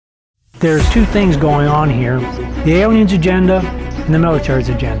there's two things going on here: the aliens' agenda and the military's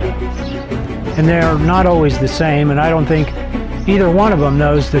agenda. And they're not always the same, and I don't think either one of them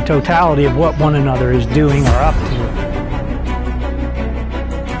knows the totality of what one another is doing or up to.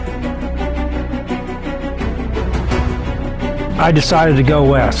 I decided to go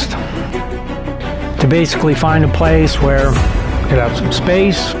west, to basically find a place where I could have some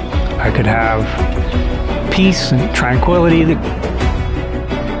space, I could have peace and tranquility,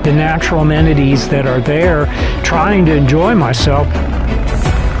 the natural amenities that are there, trying to enjoy myself.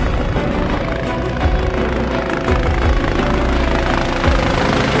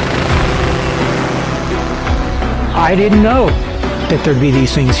 I didn't know that there'd be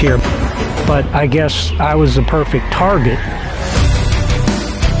these things here, but I guess I was the perfect target.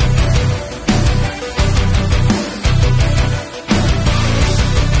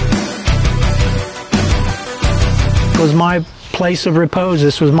 It was my place of repose,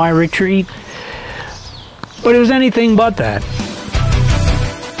 this was my retreat, but it was anything but that.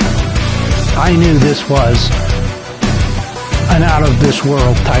 I knew this was an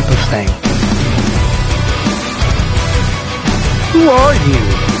out-of-this-world type of thing. Who are you?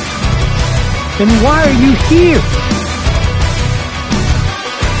 And why are you here?